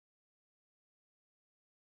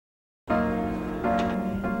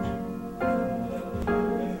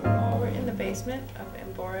basement of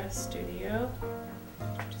Embora Studio.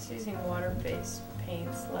 Just using water-based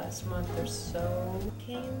paints last month or so.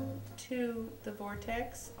 Came to the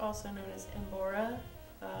Vortex, also known as Embora,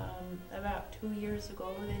 about 2 years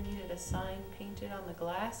ago. They needed a sign painted on the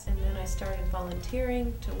glass, and then I started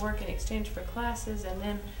volunteering to work in exchange for classes, and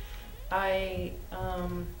then I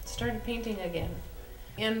started painting again.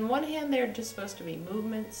 On one hand, they're just supposed to be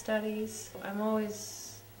movement studies. I'm always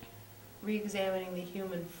re-examining the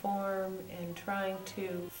human form and trying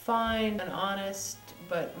to find an honest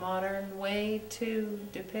but modern way to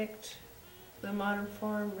depict the modern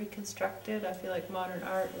form, reconstruct it. I feel like modern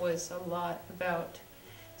art was a lot about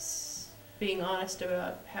being honest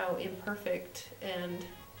about how imperfect and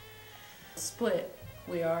split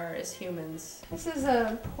we are as humans. This is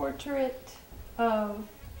a portrait of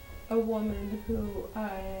a woman who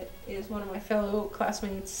is one of my fellow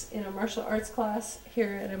classmates in a martial arts class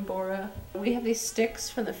here at Embora. We have these sticks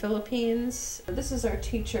from the Philippines. This is our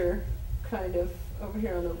teacher, kind of over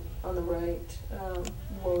here on the right,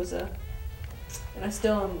 Woza. And I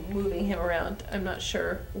still am moving him around. I'm not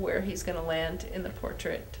sure where he's going to land in the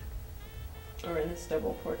portrait, or in this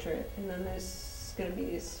double portrait. And then there's going to be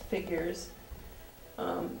these figures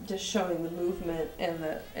just showing the movement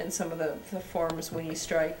and some of the forms when you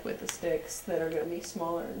strike with the sticks that are going to be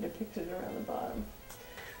smaller and depicted around the bottom.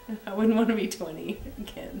 I wouldn't want to be 20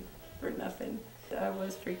 again for nothing. I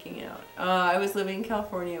was freaking out. I was living in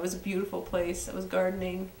California. It was a beautiful place. I was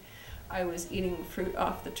gardening. I was eating fruit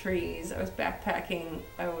off the trees. I was backpacking.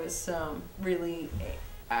 I was really,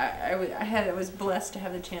 I was blessed to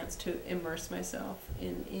have the chance to immerse myself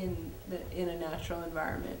in a natural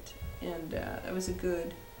environment, and that was a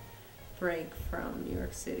good break from New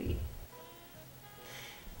York City.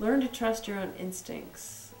 Learn to trust your own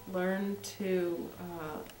instincts. Learn to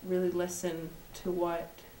really listen to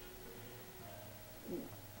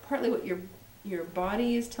partly what your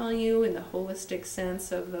body is telling you, in the holistic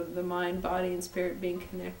sense of the mind, body, and spirit being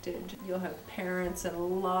connected. You'll have parents and a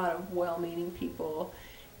lot of well-meaning people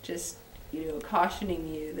just,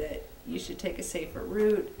 cautioning you that you should take a safer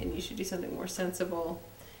route and you should do something more sensible.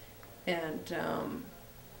 And,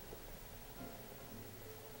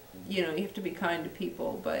 you have to be kind to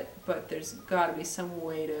people, but there's got to be some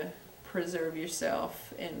way to preserve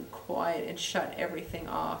yourself and quiet and shut everything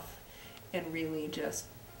off and really just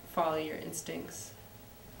follow your instincts.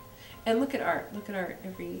 And look at art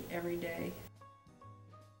every day.